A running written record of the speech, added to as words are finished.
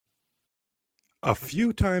A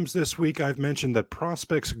few times this week, I've mentioned that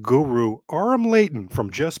Prospects Guru Aram Leighton from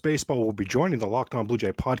Just Baseball will be joining the Locked On Blue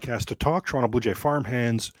Jay podcast to talk Toronto Blue Jay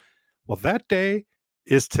farmhands. Well, that day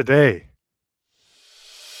is today.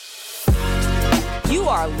 You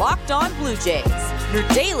are Locked On Blue Jays, your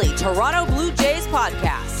daily Toronto Blue Jays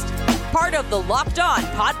podcast. Part of the Locked On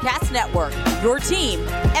Podcast Network, your team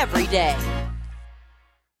every day.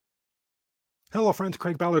 Hello, friends.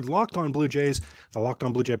 Craig Ballard, Locked On Blue Jays, the Locked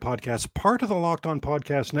On Blue Jay podcast, part of the Locked On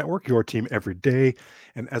Podcast Network, your team every day.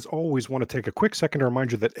 And as always, want to take a quick second to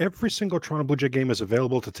remind you that every single Toronto Blue Jay game is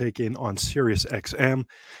available to take in on Sirius XM.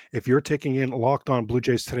 If you're taking in Locked On Blue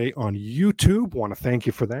Jays today on YouTube, want to thank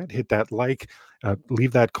you for that. Hit that like,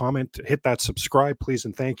 leave that comment, hit that subscribe, please,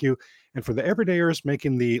 and thank you. And for the everydayers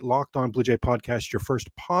making the Locked On Blue Jay podcast your first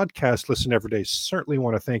podcast listen every day, certainly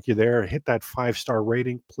want to thank you there. Hit that 5-star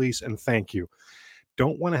rating, please, and thank you.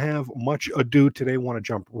 Don't want to have much ado today. Want to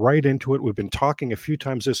jump right into it. We've been talking a few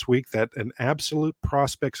times this week that an absolute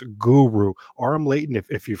prospects guru, Aram Leighton.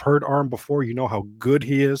 If you've heard Aram before, you know how good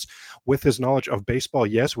he is with his knowledge of baseball.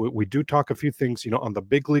 Yes, we do talk a few things, on the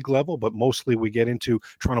big league level, but mostly we get into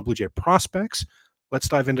Toronto Blue Jay prospects. Let's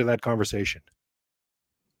dive into that conversation.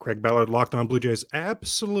 Craig Ballard, Locked On Blue Jays,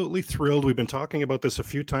 absolutely thrilled. We've been talking about this a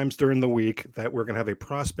few times during the week that we're going to have a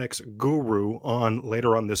prospects guru on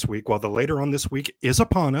later on this week. Well, the later on this week is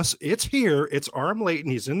upon us. It's here. It's Aram Leighton.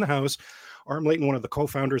 He's in the house. Aram Leighton, one of the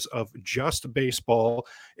co-founders of Just Baseball.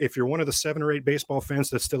 If you're one of the 7 or 8 baseball fans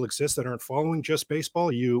that still exist that aren't following Just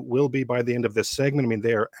Baseball, you will be by the end of this segment. I mean,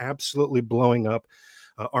 they are absolutely blowing up.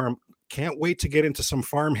 Aram, can't wait to get into some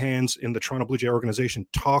farmhands in the Toronto Blue Jay organization,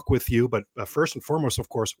 talk with you. But first and foremost, of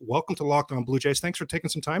course, welcome to Locked On Blue Jays. Thanks for taking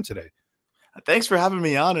some time today. Thanks for having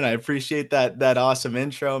me on, and I appreciate that awesome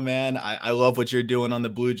intro, man. I love what you're doing on the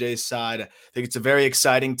Blue Jays side. I think it's a very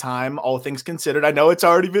exciting time, all things considered. I know it's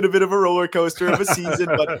already been a bit of a roller coaster of a season,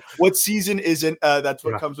 but what season isn't? That's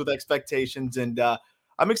what comes with expectations. And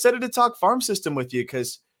I'm excited to talk farm system with you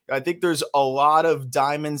because I think there's a lot of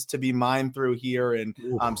diamonds to be mined through here, and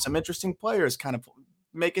some interesting players kind of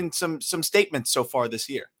making some statements so far this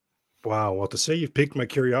year. Wow. Well, to say you've piqued my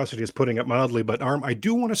curiosity is putting it mildly, but Aram, I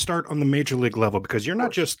do want to start on the major league level because you're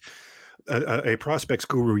not just a prospects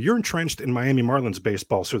guru. You're entrenched in Miami Marlins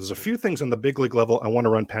baseball. So there's a few things on the big league level I want to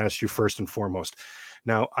run past you first and foremost.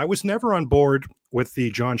 Now, I was never on board with the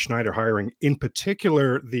John Schneider hiring, in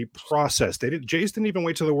particular, the process. Jays didn't even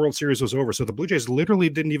wait till the World Series was over. So the Blue Jays literally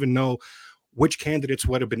didn't even know which candidates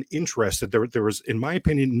would have been interested. There was, in my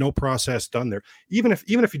opinion, no process done there. Even if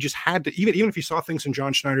you just had to, even if you saw things in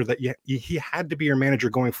John Schneider that he had to be your manager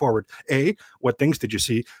going forward. A, what things did you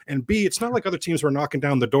see? And B, it's not like other teams were knocking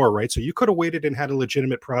down the door, right? So you could have waited and had a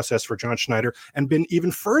legitimate process for John Schneider and been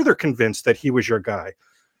even further convinced that he was your guy.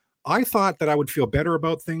 I thought that I would feel better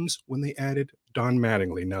about things when they added Don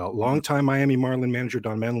Mattingly. Now, longtime Miami Marlin manager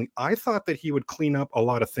Don Mattingly, I thought that he would clean up a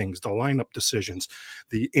lot of things, the lineup decisions,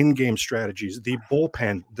 the in-game strategies, the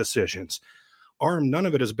bullpen decisions. Aram, none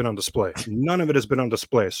of it has been on display. None of it has been on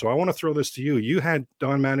display. So I want to throw this to you. You had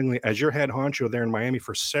Don Mattingly as your head honcho there in Miami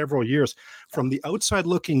for several years. From the outside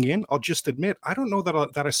looking in, I'll just admit, I don't know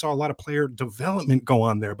that I saw a lot of player development go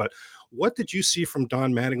on there, but what did you see from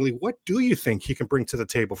Don Mattingly? What do you think he can bring to the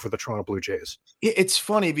table for the Toronto Blue Jays? It's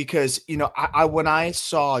funny because, I when I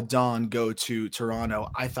saw Don go to Toronto,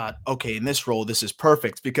 I thought, okay, in this role, this is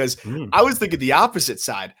perfect because I was thinking the opposite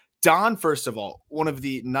side. Don, first of all, one of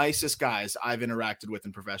the nicest guys I've interacted with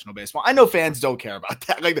in professional baseball. I know fans don't care about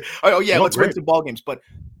that. Like, let's win some ball games, but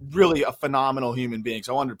really a phenomenal human being.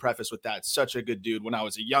 So I wanted to preface with that. Such a good dude when I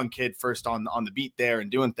was a young kid, first on the beat there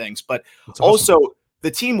and doing things, but also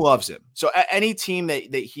the team loves him. So any team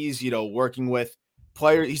that he's, working with,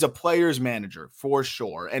 he's a player's manager for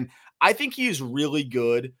sure. And I think he's really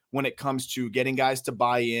good when it comes to getting guys to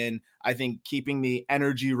buy in. I think keeping the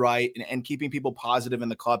energy right and keeping people positive in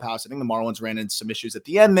the clubhouse. I think the Marlins ran into some issues at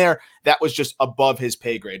the end there. That was just above his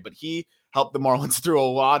pay grade, but he helped the Marlins through a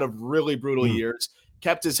lot of really brutal years,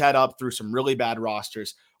 kept his head up through some really bad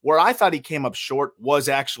rosters. Where I thought he came up short was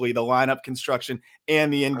actually the lineup construction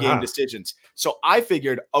and the in-game decisions. So I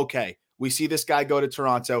figured, okay, we see this guy go to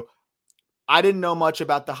Toronto. I didn't know much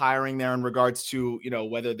about the hiring there in regards to,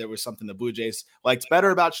 whether there was something the Blue Jays liked better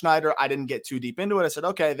about Schneider. I didn't get too deep into it. I said,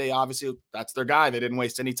 okay, they obviously, that's their guy. They didn't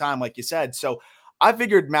waste any time, like you said. So I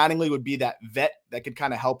figured Mattingly would be that vet that could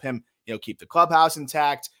kind of help him, keep the clubhouse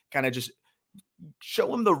intact, kind of just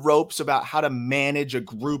show him the ropes about how to manage a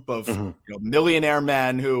group of millionaire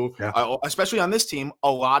men who, especially on this team,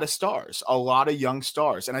 a lot of stars, a lot of young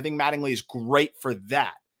stars. And I think Mattingly is great for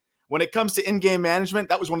that. when it comes to in-game management,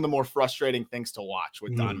 that was one of the more frustrating things to watch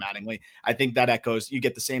with Don Mattingly. I think that echoes, you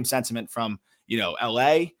get the same sentiment from,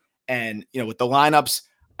 LA and, with the lineups.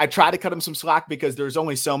 I try to cut him some slack because there's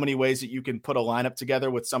only so many ways that you can put a lineup together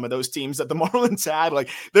with some of those teams that the Marlins had. Like,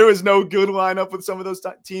 there was no good lineup with some of those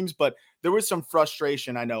teams, but there was some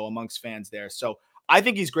frustration, I know, amongst fans there. So I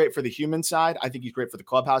think he's great for the human side. I think he's great for the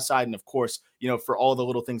clubhouse side. And of course, for all the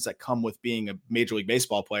little things that come with being a Major League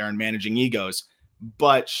Baseball player and managing egos.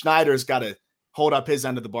 But Schneider's got to hold up his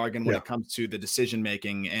end of the bargain when it comes to the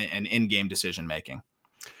decision-making and in-game decision-making.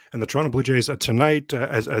 And the Toronto Blue Jays tonight,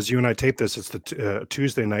 as you and I tape this, it's the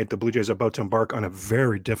Tuesday night. The Blue Jays are about to embark on a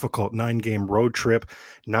very difficult 9-game road trip.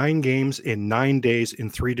 9 games in 9 days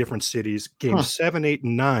in 3 different cities. Games 7, 8,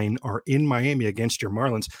 and 9 are in Miami against your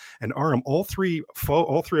Marlins. And Aram, all three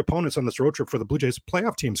opponents on this road trip for the Blue Jays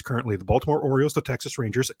playoff teams currently: the Baltimore Orioles, the Texas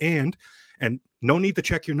Rangers, and no need to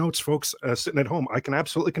check your notes, folks, sitting at home. I can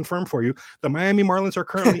absolutely confirm for you the Miami Marlins are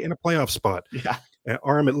currently in a playoff spot. Yeah.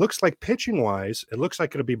 Aram, it looks like pitching-wise, it looks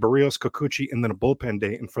like it'll be Barrios, Kikuchi, and then a bullpen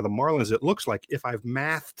day. And for the Marlins, it looks like, if I've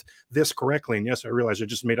mathed this correctly, and yes, I realize I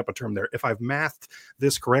just made up a term there. If I've mathed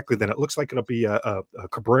this correctly, then it looks like it'll be a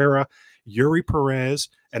Cabrera, Yuri Perez,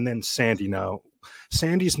 and then Sandy. Now,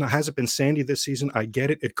 hasn't been Sandy this season. I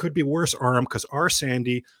get it. It could be worse, Aram, because our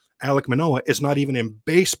Sandy, Alek Manoah, is not even in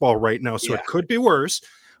baseball right now, so it could be worse.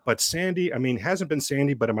 But Sandy, hasn't been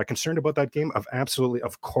Sandy, but am I concerned about that game?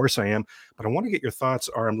 Of course I am. But I want to get your thoughts,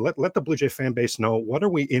 Aram. Let the Blue Jay fan base know, what are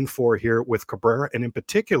we in for here with Cabrera? And in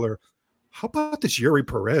particular, how about this Yuri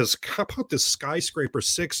Perez? How about this skyscraper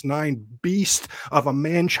 6'9" beast of a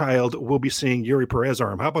man-child we'll be seeing Yuri Perez,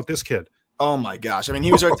 Aram? How about this kid? Oh my gosh.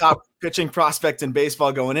 He was our top pitching prospect in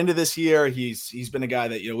baseball going into this year. He's been a guy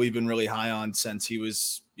that, we've been really high on since he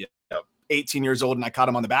was 18 years old, and I caught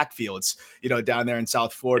him on the backfields, down there in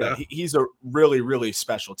South Florida. Yeah. He's a really, really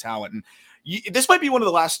special talent. And this might be one of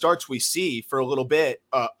the last starts we see for a little bit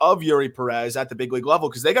of Yuri Perez at the big league level,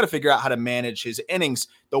 because they got to figure out how to manage his innings.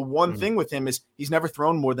 The one thing with him is he's never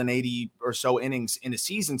thrown more than 80 or so innings in a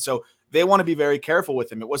season. So they want to be very careful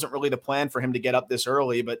with him. It wasn't really the plan for him to get up this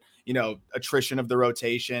early, but, attrition of the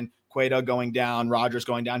rotation, Cueto going down, Rogers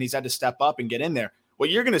going down, he's had to step up and get in there. What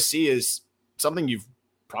you're going to see is something you've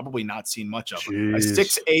probably not seen much of. Jeez.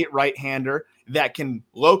 A 6'8" right-hander that can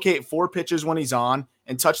locate 4 pitches when he's on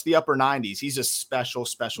and touch the upper 90s. He's a special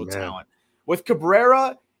talent. With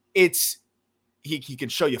Cabrera, he can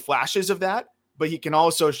show you flashes of that, but he can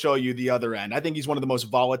also show you the other end. I think he's one of the most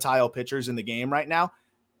volatile pitchers in the game right now.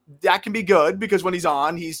 That can be good because when he's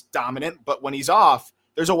on, he's dominant, but when he's off,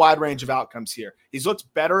 there's a wide range of outcomes here. He's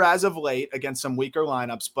looked better as of late against some weaker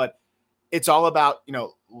lineups, but it's all about,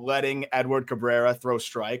 letting Edward Cabrera throw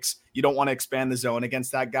strikes. You don't want to expand the zone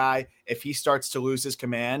against that guy. If he starts to lose his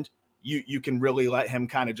command, you can really let him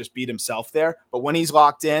kind of just beat himself there. But when he's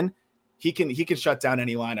locked in, he can shut down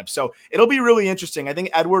any lineup. So it'll be really interesting. I think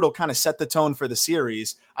Edward will kind of set the tone for the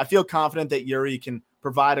series. I feel confident that Yuri can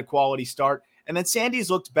provide a quality start. And then Sandy's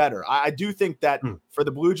looked better. I do think that for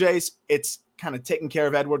the Blue Jays, it's kind of taking care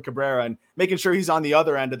of Edward Cabrera and making sure he's on the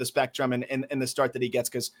other end of the spectrum and in the start that he gets,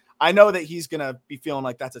 because I know that he's going to be feeling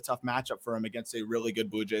like that's a tough matchup for him against a really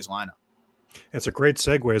good Blue Jays lineup. It's a great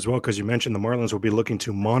segue as well, because you mentioned the Marlins will be looking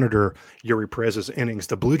to monitor Yuri Perez's innings.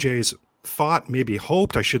 The Blue Jays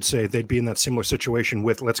hoped, I should say, they'd be in that similar situation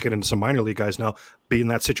with, let's get into some minor league guys now, be in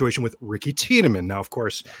that situation with Ricky Tiedemann. Now, of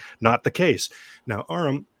course, not the case. Now,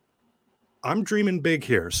 Aram, I'm dreaming big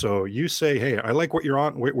here. So you say, hey, I like what you're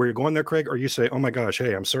on, where you're going there, Craig, or you say, oh my gosh,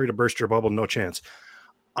 hey, I'm sorry to burst your bubble, no chance.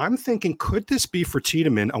 I'm thinking, could this be for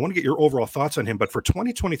Tiedemann? I want to get your overall thoughts on him, but for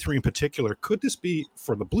 2023 in particular, could this be,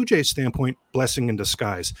 from the Blue Jays standpoint, blessing in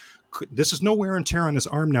disguise? This is no wear and tear on his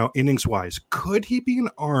arm now, innings-wise. Could he be an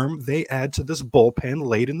arm they add to this bullpen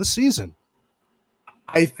late in the season?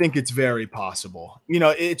 I think it's very possible.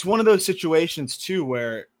 It's one of those situations, too,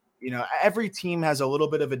 where every team has a little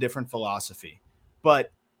bit of a different philosophy,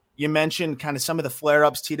 but you mentioned kind of some of the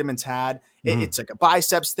flare-ups Tiedemann's had. It's like a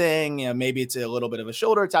biceps thing. Maybe it's a little bit of a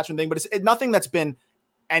shoulder attachment thing, but it's nothing that's been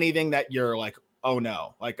anything that you're like, oh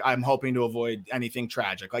no, like I'm hoping to avoid anything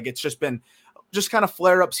tragic. Like it's just been kind of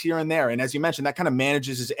flare-ups here and there. And as you mentioned, that kind of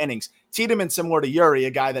manages his innings. Tiedemann, similar to Yuri,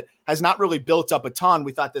 a guy that has not really built up a ton.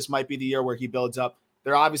 We thought this might be the year where he builds up.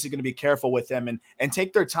 They're obviously going to be careful with him and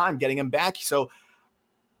take their time getting him back. So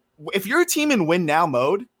if you're a team in win now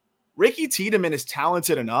mode, Ricky Tiedemann is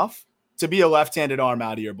talented enough to be a left-handed arm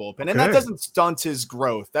out of your bullpen. And that doesn't stunt his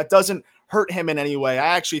growth. That doesn't hurt him in any way.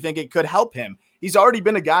 I actually think it could help him. He's already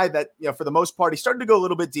been a guy that, for the most part, he started to go a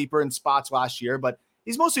little bit deeper in spots last year, but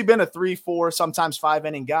he's mostly been a 3, 4, sometimes 5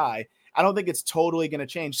 inning guy. I don't think it's totally going to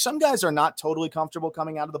change. Some guys are not totally comfortable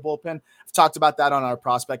coming out of the bullpen. I've talked about that on our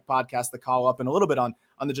prospect podcast, the call up, and a little bit on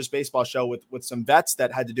the Just Baseball show with some vets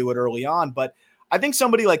that had to do it early on. But I think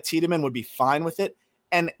somebody like Tiedemann would be fine with it.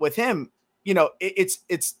 And with him,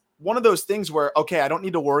 it's one of those things where, okay, I don't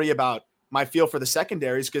need to worry about my feel for the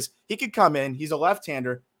secondaries because he could come in, he's a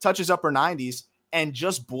left-hander, touches upper 90s, and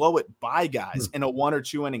just blow it by guys in a 1 or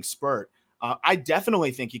 2 inning spurt. I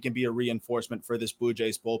definitely think he can be a reinforcement for this Blue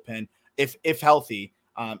Jays bullpen if healthy,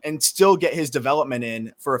 and still get his development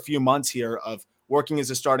in for a few months here of working as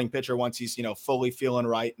a starting pitcher once he's, fully feeling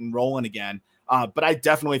right and rolling again. But I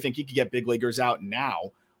definitely think he could get big leaguers out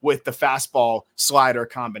now with the fastball slider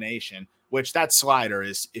combination, which that slider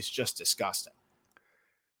is just disgusting.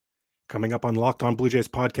 Coming up on Locked On Blue Jays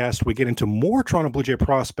podcast, we get into more Toronto Blue Jay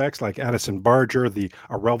prospects like Addison Barger, the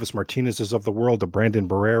Arelvis Martinez's of the world, the Brandon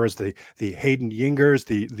Barreras, the Hayden Yingers,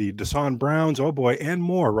 the Desan Browns, oh boy, and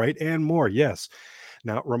more, right? And more, yes.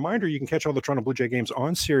 Now, reminder, you can catch all the Toronto Blue Jay games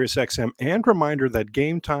on SiriusXM, and reminder that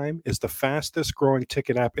Game Time is the fastest growing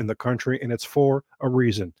ticket app in the country, and it's for a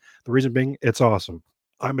reason. The reason being, it's awesome.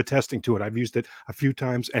 I'm attesting to it. I've used it a few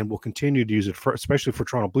times and will continue to use it, especially for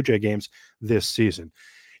Toronto Blue Jay games this season.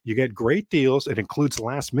 You get great deals. It includes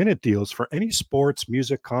last-minute deals for any sports,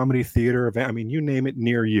 music, comedy, theater event. I mean, you name it,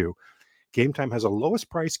 near you. Game Time has a lowest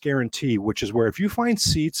price guarantee, which is where if you find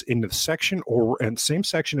seats in the section and same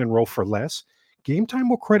section and row for less, Game Time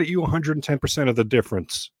will credit you 110% of the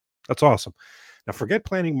difference. That's awesome. Now, forget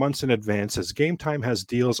planning months in advance, as Game Time has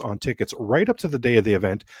deals on tickets right up to the day of the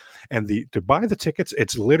event. And to buy the tickets,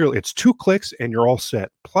 it's 2 clicks and you're all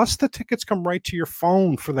set. Plus, the tickets come right to your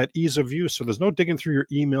phone for that ease of use. So there's no digging through your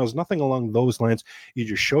emails, nothing along those lines. You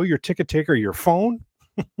just show your ticket taker your phone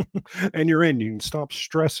and you're in. You can stop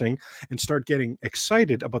stressing and start getting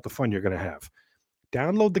excited about the fun you're going to have.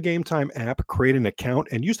 Download the Game Time app, create an account,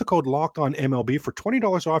 and use the code LOCKEDONMLB for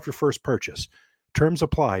 $20 off your first purchase. Terms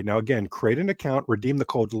apply. Now, again, create an account, redeem the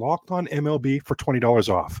code LOCKEDONMLB for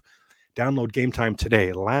 $20 off. Download Game Time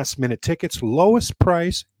today. Last-minute tickets, lowest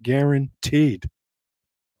price guaranteed.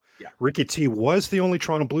 Yeah. Ricky T was the only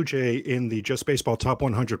Toronto Blue Jay in the Just Baseball Top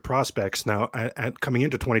 100 prospects now at coming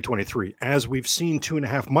into 2023. As we've seen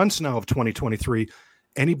 2.5 months now of 2023,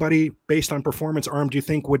 anybody based on performance, Arm, do you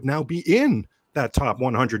think would now be in that top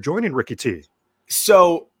 100 joining Ricky T?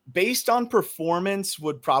 So based on performance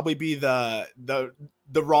would probably be the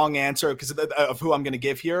wrong answer because of who I'm going to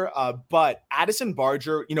give here. But Addison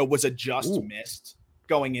Barger, was a just missed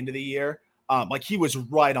going into the year. Like he was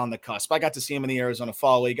right on the cusp. I got to see him in the Arizona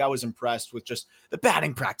Fall League. I was impressed with just the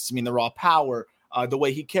batting practice. I mean, the raw power, the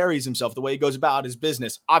way he carries himself, the way he goes about his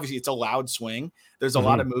business. Obviously, it's a loud swing. There's a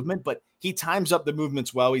lot of movement, but he times up the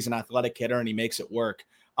movements well. He's an athletic hitter and he makes it work.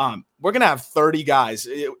 We're going to have 30 guys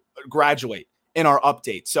graduate in our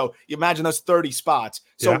update. So you imagine those 30 spots.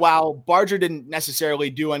 So while Barger didn't necessarily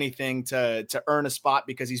do anything to earn a spot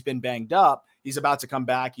because he's been banged up, he's about to come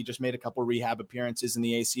back. He just made a couple rehab appearances in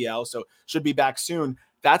the ACL, so should be back soon.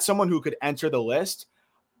 That's someone who could enter the list.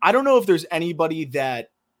 I don't know if there's anybody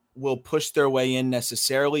that will push their way in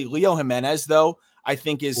necessarily. Leo Jimenez, though, I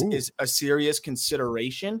think is a serious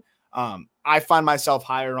consideration. I find myself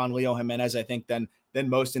higher on Leo Jimenez, I think, than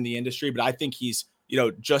most in the industry, but I think he's,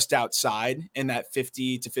 just outside in that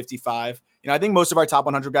 50 to 55. I think most of our top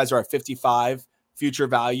 100 guys are a 55 future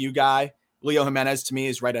value guy. Leo Jimenez to me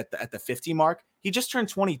is right at the 50 mark. He just turned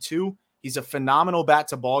 22. He's a phenomenal bat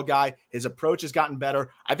to ball guy. His approach has gotten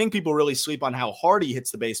better. I think people really sleep on how hard he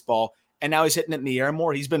hits the baseball, and now he's hitting it in the air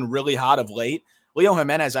more. He's been really hot of late. Leo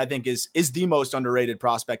Jimenez, I think, is the most underrated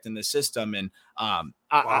prospect in this system. And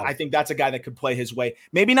I think that's a guy that could play his way,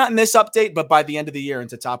 maybe not in this update, but by the end of the year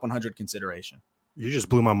into top 100 consideration. You just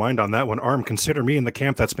blew my mind on that one, Arm. Consider me in the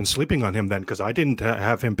camp that's been sleeping on him then, because I didn't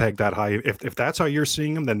have him pegged that high. If that's how you're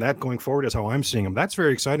seeing him, then that going forward is how I'm seeing him. That's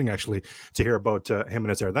very exciting, actually, to hear about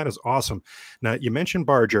Jimenez there. That is awesome. Now, you mentioned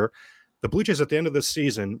Barger. The Blue Jays at the end of this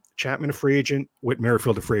season, Chapman a free agent, Whit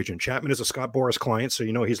Merrifield a free agent. Chapman is a Scott Boras client, so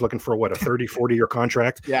he's looking for a 30, 40-year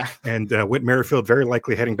contract. Yeah. And Whit Merrifield very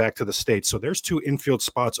likely heading back to the States. So there's 2 infield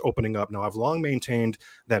spots opening up. Now, I've long maintained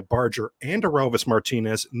that Barger and Arelvis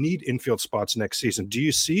Martinez need infield spots next season. Do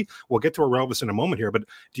you see, we'll get to Arelvis in a moment here, but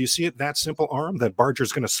do you see it that simple, Arm, that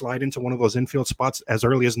Barger's going to slide into one of those infield spots as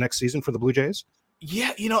early as next season for the Blue Jays?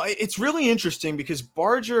 Yeah, it's really interesting because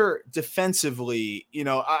Barger defensively,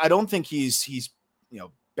 I don't think he's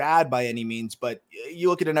bad by any means, but you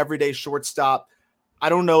look at an everyday shortstop. I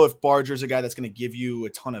don't know if Barger's a guy that's going to give you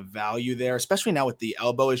a ton of value there, especially now with the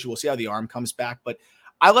elbow issue. We'll see how the arm comes back, but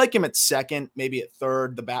I like him at second, maybe at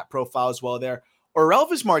third. The bat profile as well there. Or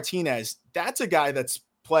Elvis Martinez, that's a guy that's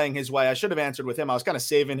playing his way. I should have answered with him. I was kind of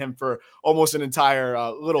saving him for almost an entire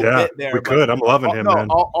little bit there. We could. I'm loving him, man.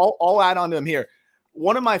 I'll add on to him here.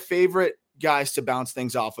 One of my favorite guys to bounce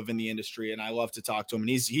things off of in the industry, and I love to talk to him, and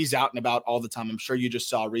he's out and about all the time. I'm sure you just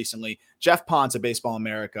saw recently. Jeff Ponce of Baseball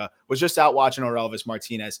America was just out watching Orelvis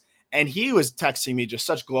Martinez, and he was texting me just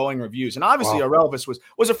such glowing reviews. And obviously, Orelvis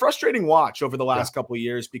was a frustrating watch over the last couple of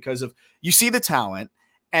years because of you see the talent,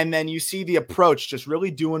 and then you see the approach just really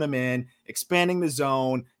doing him in, expanding the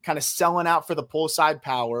zone, kind of selling out for the pull side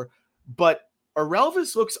power. But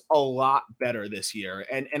Orelvis looks a lot better this year.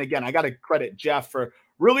 And again, I got to credit Jeff for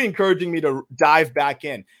really encouraging me to dive back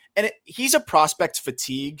in. And he's a prospect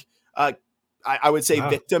fatigue, I would say,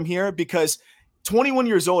 victim here, because 21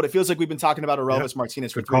 years old, it feels like we've been talking about Orelvis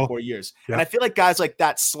Martinez for 3 or 4 years. And I feel like guys like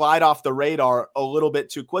that slide off the radar a little bit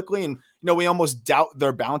too quickly. And, we almost doubt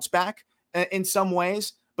their bounce back in some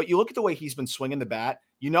ways. But you look at the way he's been swinging the bat,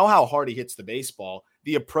 how hard he hits the baseball.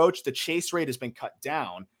 The approach, the chase rate has been cut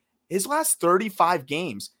down. His last 35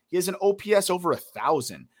 games, he has an OPS over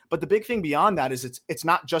 1,000. But the big thing beyond that is it's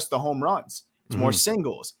not just the home runs. It's more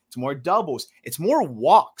singles. It's more doubles. It's more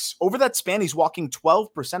walks. Over that span, he's walking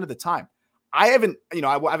 12% of the time. I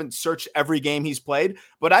haven't searched every game he's played,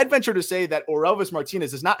 but I'd venture to say that Orelvis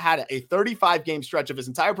Martinez has not had a 35-game stretch of his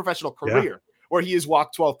entire professional career where he has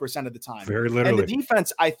walked 12% of the time. Very literally. And the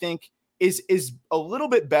defense, I think, is a little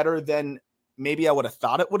bit better than maybe I would have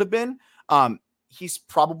thought it would have been. He's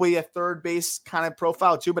probably a third base kind of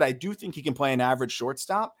profile too, but I do think he can play an average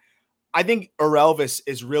shortstop. I think Orelvis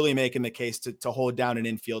is really making the case to hold down an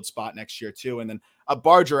infield spot next year too. And then a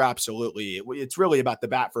Barger, absolutely. It's really about the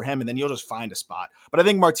bat for him, and then you'll just find a spot. But I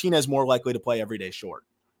think Martinez more likely to play every day short.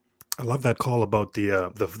 I love that call about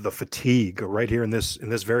the fatigue right here in this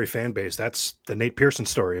very fan base. That's the Nate Pearson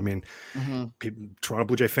story. I mean, Toronto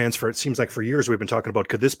Blue Jay fans, for it seems like for years we've been talking about,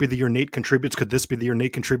 could this be the year Nate contributes? Could this be the year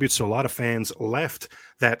Nate contributes? So a lot of fans left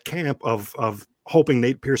that camp of hoping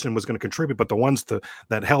Nate Pearson was going to contribute, but the ones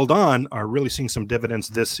that held on are really seeing some dividends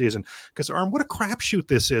this season. Because, Aram, what a crapshoot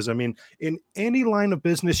this is. I mean, in any line of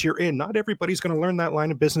business you're in, not everybody's going to learn that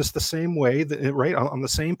line of business the same way, right? On the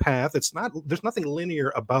same path. There's nothing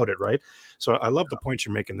linear about it, right? So I love the point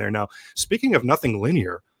you're making there. Now, speaking of nothing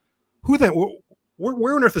linear,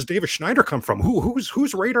 where on earth does David Schneider come from?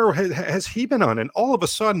 Whose radar has he been on? And all of a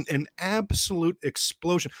sudden, an absolute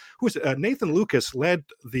explosion. Nathan Lucas led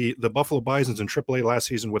the Buffalo Bisons in AAA last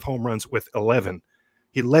season with home runs with 11.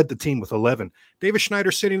 He led the team with 11. David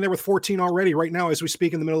Schneider sitting there with 14 already right now as we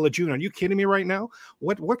speak in the middle of June. Are you kidding me right now?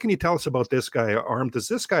 What can you tell us about this guy, Aram? Does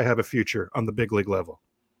this guy have a future on the big league level?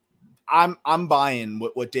 I'm buying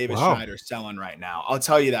what David Schneider's selling right now. I'll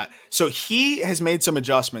tell you that. So he has made some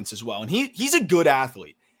adjustments as well. And he's a good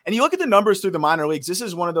athlete. And you look at the numbers through the minor leagues, this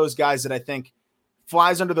is one of those guys that I think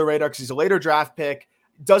flies under the radar because he's a later draft pick,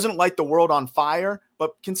 doesn't light the world on fire,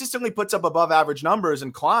 but consistently puts up above average numbers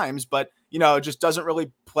and climbs, but just doesn't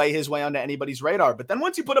really play his way onto anybody's radar. But then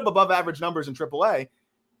once you put up above average numbers in AAA,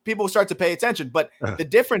 people start to pay attention. But the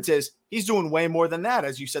difference is he's doing way more than that,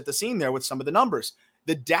 as you set the scene there with some of the numbers.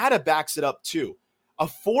 The data backs it up too. A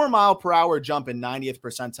 4-mile-per-hour jump in 90th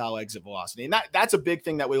percentile exit velocity. And that's a big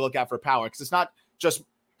thing that we look at for power, because it's not just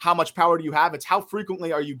how much power do you have, it's how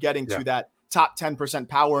frequently are you getting to that top 10%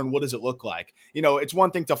 power and what does it look like? It's one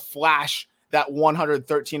thing to flash that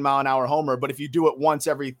 113-mile-an-hour homer, but if you do it once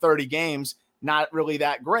every 30 games, not really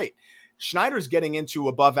that great. Schneider's getting into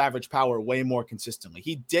above average power way more consistently.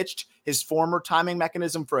 He ditched his former timing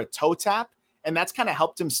mechanism for a toe tap, and that's kind of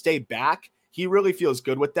helped him stay back. He really feels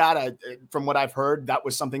good with that. From what I've heard, that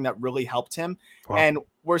was something that really helped him. Wow. And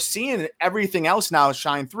we're seeing everything else now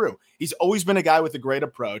shine through. He's always been a guy with a great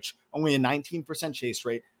approach, only a 19% chase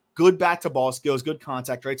rate, good bat-to-ball skills, good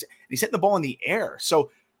contact rates. And he's hitting the ball in the air.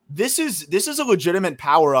 So this is a legitimate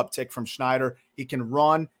power uptick from Schneider. He can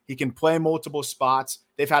run. He can play multiple spots.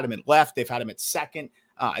 They've had him at left. They've had him at second.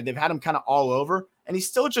 They've had him kind of all over. And he's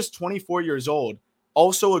still just 24 years old.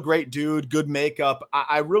 Also a great dude, good makeup.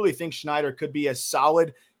 I really think Schneider could be a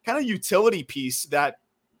solid kind of utility piece that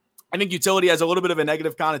I think utility has a little bit of a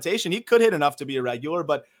negative connotation. He could hit enough to be a regular,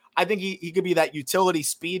 but I think he could be that utility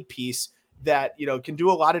speed piece that, can do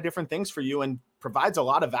a lot of different things for you and provides a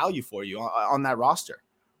lot of value for you on that roster.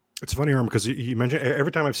 It's funny, Aram, because you mentioned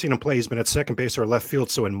every time I've seen him play, he's been at second base or left field.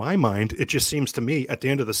 So in my mind, it just seems to me at the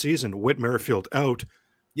end of the season, Whit Merrifield out,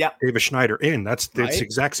 David Schneider in. That's the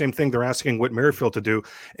exact same thing they're asking Whit Merrifield to do.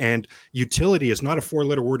 And utility is not a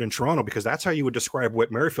 4-letter word in Toronto, because that's how you would describe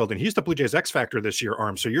Whit Merrifield. And he's the Blue Jays X factor this year,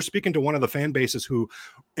 Arm. So you're speaking to one of the fan bases who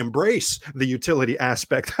embrace the utility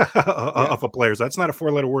aspect of a player. So that's not a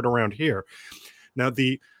 4-letter word around here. Now,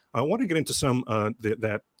 I want to get into some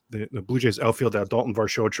that the Blue Jays outfield, that Dalton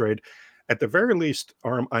Varsho trade. At the very least,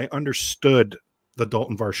 I understood the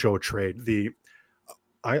Dalton Varsho trade.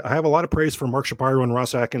 I have a lot of praise for Mark Shapiro and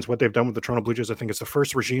Ross Atkins, what they've done with the Toronto Blue Jays. I think it's the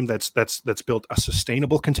first regime that's built a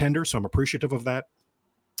sustainable contender, so I'm appreciative of that.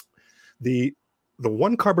 The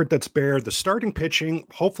one cupboard that's bare, the starting pitching,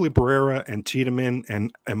 hopefully Barrera and Tiedemann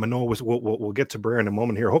and Manoah we'll get to Barrera in a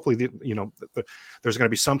moment here. Hopefully, there's going to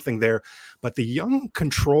be something there. But the young,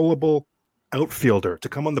 controllable outfielder to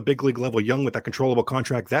come on the big league level, young with that controllable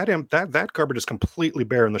contract, that cupboard is completely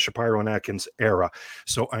bare in the Shapiro and Atkins era.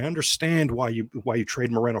 So I understand why you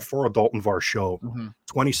trade Moreno for a Dalton Varsho,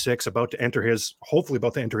 26, hopefully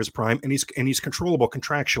about to enter his prime, and he's controllable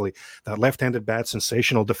contractually. That left-handed bat,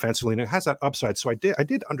 sensational defensively, and it has that upside. So I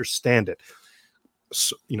did understand it.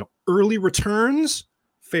 So, early returns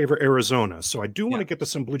favor Arizona. So I do want to get to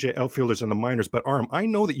some Blue Jay outfielders in the minors, but Aram, I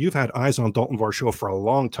know that you've had eyes on Dalton Varsho for a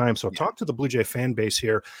long time. So talk to the Blue Jay fan base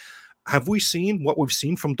here. Have we seen what we've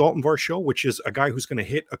seen from Dalton Varsho, which is a guy who's going to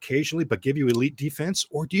hit occasionally, but give you elite defense?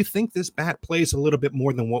 Or do you think this bat plays a little bit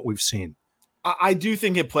more than what we've seen? I do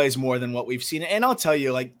think it plays more than what we've seen. And I'll tell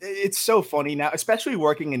you, it's so funny now, especially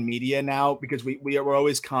working in media now, because we're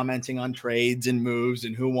always commenting on trades and moves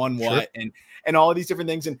and who won what and all of these different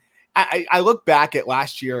things. And I look back at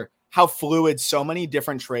last year, how fluid so many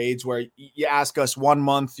different trades where you ask us 1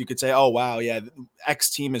 month, you could say, oh, wow, yeah, X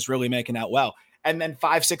team is really making out well. And then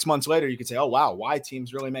 5-6 months later, you could say, oh, wow, Y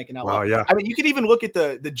team's really making out well. Yeah. I mean, you could even look at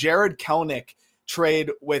the Jared Kelenic trade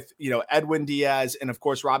with, Edwin Diaz and, of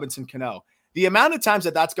course, Robinson Cano. The amount of times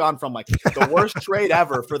that's gone from the worst trade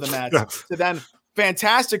ever for the Mets to then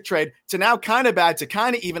fantastic trade to now kind of bad to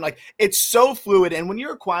kind of even, it's so fluid. And when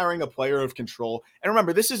you're acquiring a player of control, and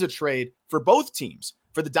remember, this is a trade for both teams,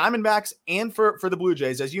 for the Diamondbacks and for the Blue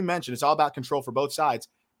Jays. As you mentioned, it's all about control for both sides.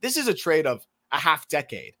 This is a trade of a half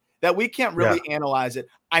decade that we can't really analyze it.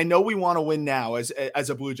 I know we want to win now as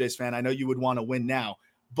a Blue Jays fan. I know you would want to win now,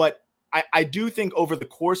 but I do think over the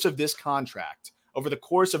course of this contract, over the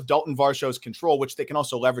course of Dalton Varsho's control, which they can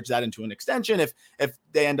also leverage that into an extension if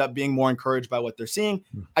they end up being more encouraged by what they're seeing,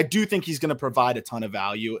 I do think he's going to provide a ton of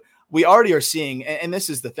value. We already are seeing, and this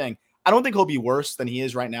is the thing, I don't think he'll be worse than he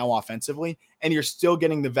is right now offensively, and you're still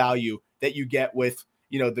getting the value that you get with,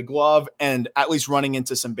 the glove and at least running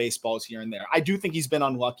into some baseballs here and there. I do think he's been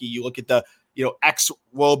unlucky. You look at the,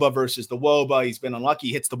 ex-Woba versus the Woba, he's been unlucky.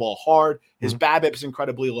 He hits the ball hard. His BABIP is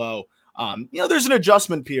incredibly low. There's an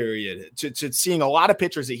adjustment period to seeing a lot of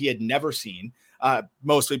pitchers that he had never seen,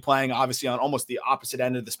 mostly playing obviously on almost the opposite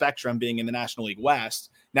end of the spectrum, being in the National League West,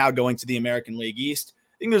 now going to the American League East.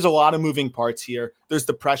 I think there's a lot of moving parts here. There's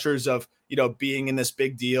the pressures of, being in this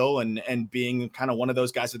big deal and being kind of one of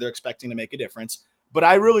those guys that they're expecting to make a difference. But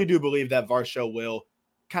I really do believe that Varsho will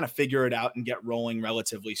kind of figure it out and get rolling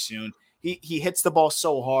relatively soon. He hits the ball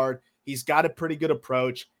so hard. He's got a pretty good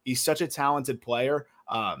approach. He's such a talented player.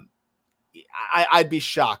 I'd be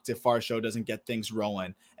shocked if Varsho doesn't get things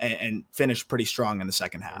rolling and finish pretty strong in the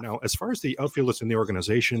second half. Now, as far as the outfielders in the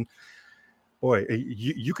organization, boy,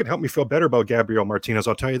 you could help me feel better about Gabriel Martinez.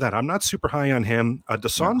 I'll tell you that. I'm not super high on him.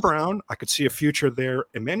 Deshaun Brown, I could see a future there.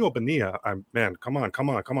 Emmanuel Bonilla, come on.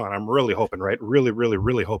 I'm really hoping, right? Really, really,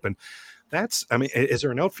 really hoping. Is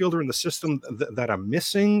there an outfielder in the system that I'm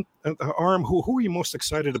missing? Aram, who are you most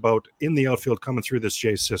excited about in the outfield coming through this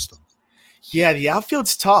Jays system? Yeah, the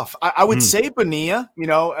outfield's tough. I would say Bonilla,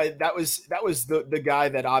 that was the guy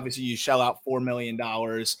that obviously you shell out $4 million.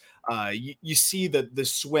 You see the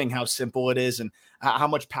swing, how simple it is and how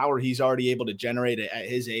much power he's already able to generate at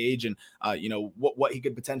his age and, what he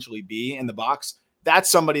could potentially be in the box. That's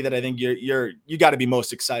somebody that I think you got to be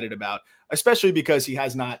most excited about, especially because he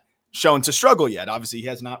has not shown to struggle yet. Obviously, he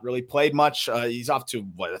has not really played much. He's off to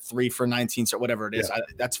a 3 for 19 or whatever it is. Yeah.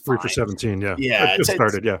 That's fine. 3 for 17. Yeah. Yeah. It just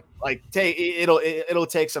started. Yeah. It'll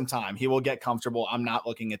take some time. He will get comfortable. I'm not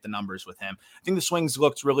looking at the numbers with him. I think the swings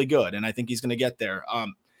looked really good, and I think he's going to get there.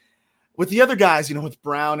 With the other guys, with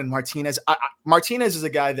Brown and Martinez, Martinez is a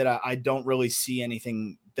guy that I don't really see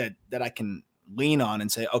anything that I can lean on and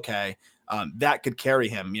say, okay, that could carry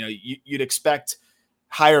him. You'd expect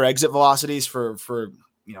higher exit velocities for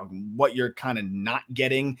what you're kind of not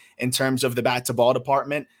getting in terms of the bat to ball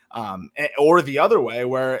department, or the other way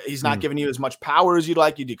where he's not giving you as much power as you'd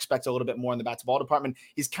like. You'd expect a little bit more in the bat to ball department.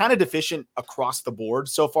 He's kind of deficient across the board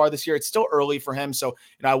so far this year. It's still early for him. So,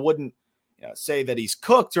 I wouldn't say that he's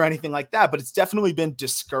cooked or anything like that, but it's definitely been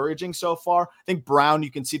discouraging so far. I think Brown,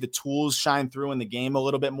 you can see the tools shine through in the game a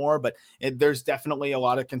little bit more, but there's definitely a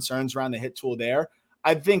lot of concerns around the hit tool there.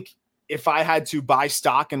 I think if I had to buy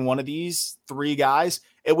stock in one of these three guys,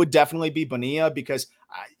 it would definitely be Bonilla, because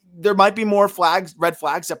there might be more red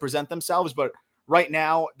flags that present themselves. But right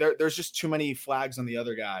now there's just too many flags on the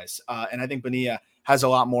other guys. And I think Bonilla has a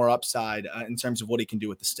lot more upside in terms of what he can do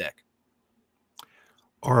with the stick.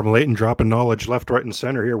 Aram Leighton dropping knowledge left, right, and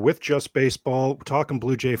center here with Just Baseball, talking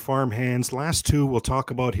Blue Jay farmhands. Last two we'll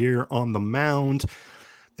talk about here on the mound.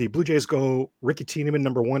 The Blue Jays go Ricky Tiedemann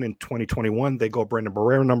number 1 in 2021. They go Brendan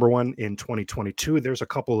Barrera number 1 in 2022. There's a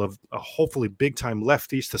couple of hopefully big-time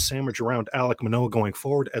lefties to sandwich around Alek Manoah going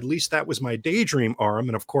forward. At least that was my daydream, Aram.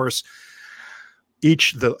 And, of course,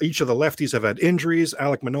 each of the lefties have had injuries.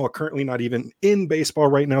 Alek Manoah currently not even in baseball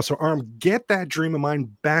right now. So, Aram, get that dream of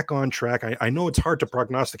mine back on track. I know it's hard to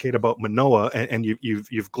prognosticate about Manoah, and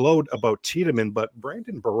you've glowed about Tiedemann, but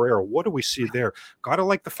Brandon Barrera, what do we see there? Gotta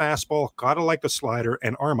like the fastball, gotta like the slider.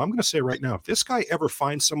 And Aram, I'm going to say right now, if this guy ever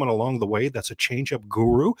finds someone along the way that's a changeup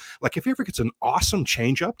guru, like if he ever gets an awesome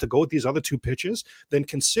changeup to go with these other two pitches, then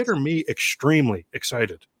consider me extremely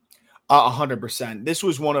excited. 100%. This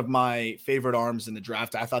was one of my favorite arms in the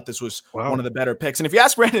draft. I thought this was one of the better picks. And if you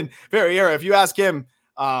ask Brandon Barrera, if you ask him,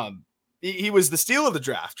 he was the steal of the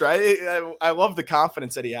draft, right? I love the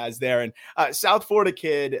confidence that he has there. And South Florida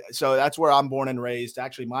kid, so that's where I'm born and raised.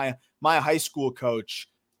 Actually, my high school coach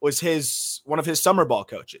was one of his summer ball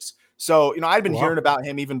coaches. So, I'd been hearing about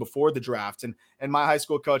him even before the draft. And my high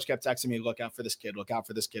school coach kept texting me, look out for this kid, look out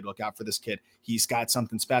for this kid, look out for this kid. He's got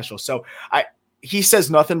something special. So he says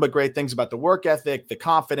nothing but great things about the work ethic, the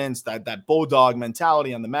confidence, that bulldog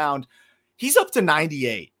mentality on the mound. He's up to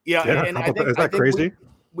 98. And I think, is that crazy?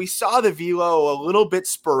 We saw the velo a little bit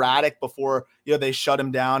sporadic before they shut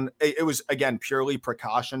him down. It was, again, purely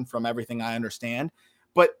precaution from everything I understand.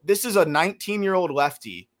 But this is a 19-year-old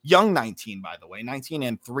lefty, young 19, by the way, 19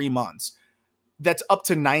 and 3 months, that's up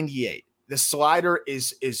to 98. The slider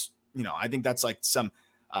is I think that's like some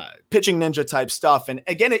pitching ninja type stuff. And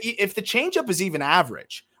again, if the changeup is even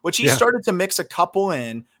average, which he started to mix a couple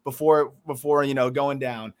in before going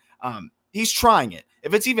down, he's trying it.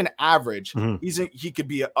 If it's even average, he could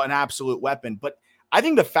be an absolute weapon. But I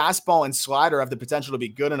think the fastball and slider have the potential to be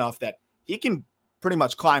good enough that he can pretty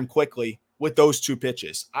much climb quickly with those two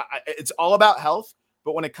pitches. It's all about health,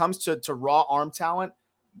 but when it comes to raw arm talent,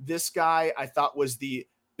 this guy I thought was the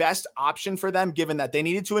best option for them, given that they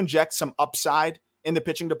needed to inject some upside in the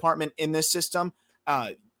pitching department in this system.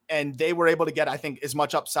 And they were able to get, I think, as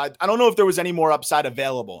much upside. I don't know if there was any more upside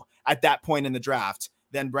available at that point in the draft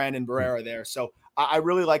than Brandon Barrera there. So I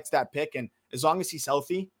really liked that pick. And as long as he's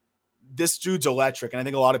healthy, this dude's electric. And I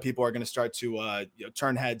think a lot of people are going to start to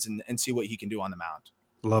turn heads and see what he can do on the mound.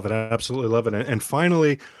 Love it. Absolutely love it. And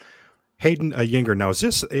finally, Hayden Yinger. Now, is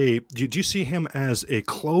this do you see him as a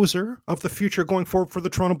closer of the future going forward for the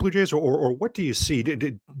Toronto Blue Jays, or what do you see?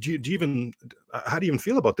 Do you even how do you even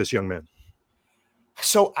feel about this young man?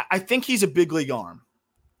 So I think he's a big league arm.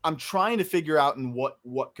 I'm trying to figure out in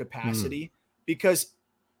what capacity, because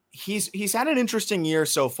he's had an interesting year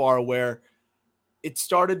so far where it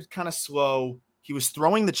started kind of slow. He was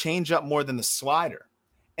throwing the changeup more than the slider,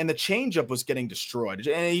 and the changeup was getting destroyed,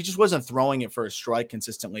 and he just wasn't throwing it for a strike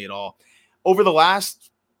consistently at all. Over the last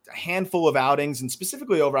handful of outings, and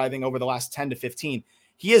specifically over the last 10 to 15,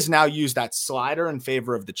 he has now used that slider in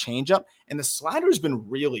favor of the changeup, and the slider has been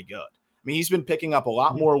really good. I mean, he's been picking up a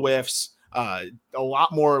lot more whiffs, a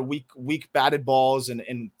lot more weak batted balls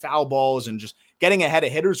and foul balls, and just getting ahead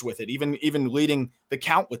of hitters with it, even leading the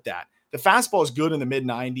count with that. The fastball is good in the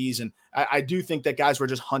mid-90s, and I do think that guys were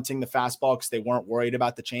just hunting the fastball because they weren't worried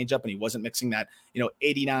about the changeup, and he wasn't mixing that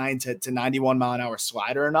 89 to 91 mile an hour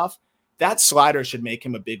slider enough. That slider should make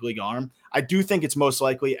him a big league arm. I do think it's most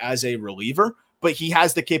likely as a reliever, but he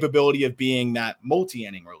has the capability of being that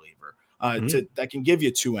multi-inning reliever that can give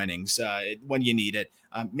you 2 innings when you need it.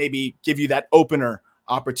 Maybe give you that opener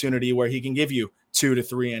opportunity where he can give you 2 to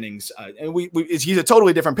 3 innings. And he's a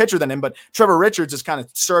totally different pitcher than him, but Trevor Richards has kind of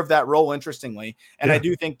served that role interestingly. And I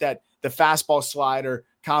do think that the fastball slider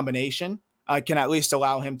combination can at least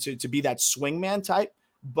allow him to be that swingman type,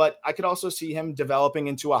 but I could also see him developing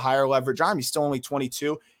into a higher leverage arm. He's still only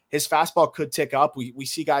 22. His fastball could tick up. We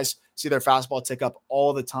see guys see their fastball tick up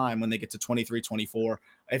all the time when they get to 23, 24.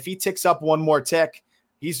 If he ticks up one more tick,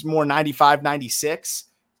 he's more 95, 96.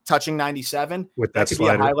 Touching 97 with that could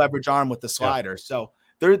slider. Be a high leverage arm with the slider. Yeah. So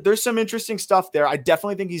there's some interesting stuff there. I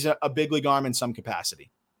definitely think he's a big league arm in some capacity.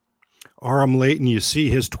 Aram Leighton, you see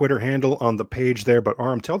his Twitter handle on the page there, but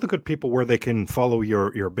Aram, tell the good people where they can follow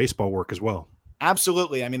your baseball work as well.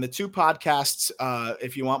 Absolutely. I mean, the 2 podcasts,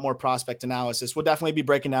 if you want more prospect analysis, we'll definitely be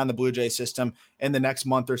breaking down the Blue Jay system in the next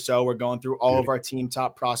month or so. We're going through all of our team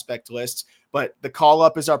top prospect lists, but the Call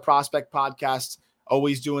Up is our prospect podcast.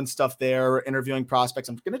 always doing stuff there, interviewing prospects.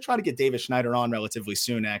 I'm going to try to get David Schneider on relatively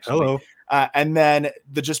soon, actually. Hello. And then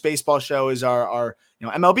the Just Baseball Show is our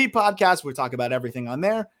MLB podcast. We talk about everything on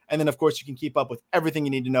there. And then, of course, you can keep up with everything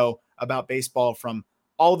you need to know about baseball from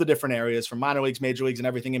all the different areas, from minor leagues, major leagues, and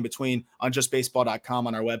everything in between on justbaseball.com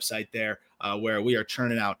on our website there, where we are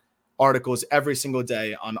churning out articles every single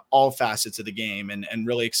day on all facets of the game, and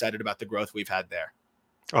really excited about the growth we've had there.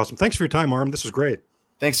 Awesome. Thanks for your time, Aram. This was great.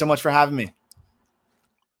 Thanks so much for having me.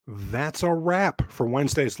 That's a wrap for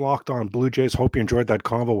Wednesday's Locked On Blue Jays. Hope you enjoyed that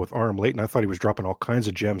convo with Aram Leighton. I thought he was dropping all kinds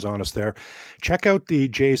of gems on us there. Check out the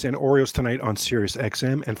Jays and Orioles tonight on Sirius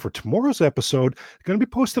XM. And for tomorrow's episode, it's going to be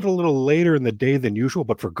posted a little later in the day than usual,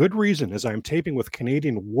 but for good reason, as I'm taping with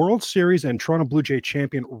Canadian World Series and Toronto Blue Jay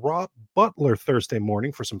champion Rob Butler Thursday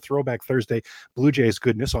morning for some Throwback Thursday Blue Jays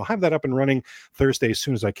goodness. I'll have that up and running Thursday as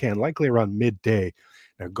soon as I can, likely around midday.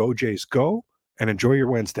 Now go Jays, go, and enjoy your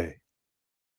Wednesday.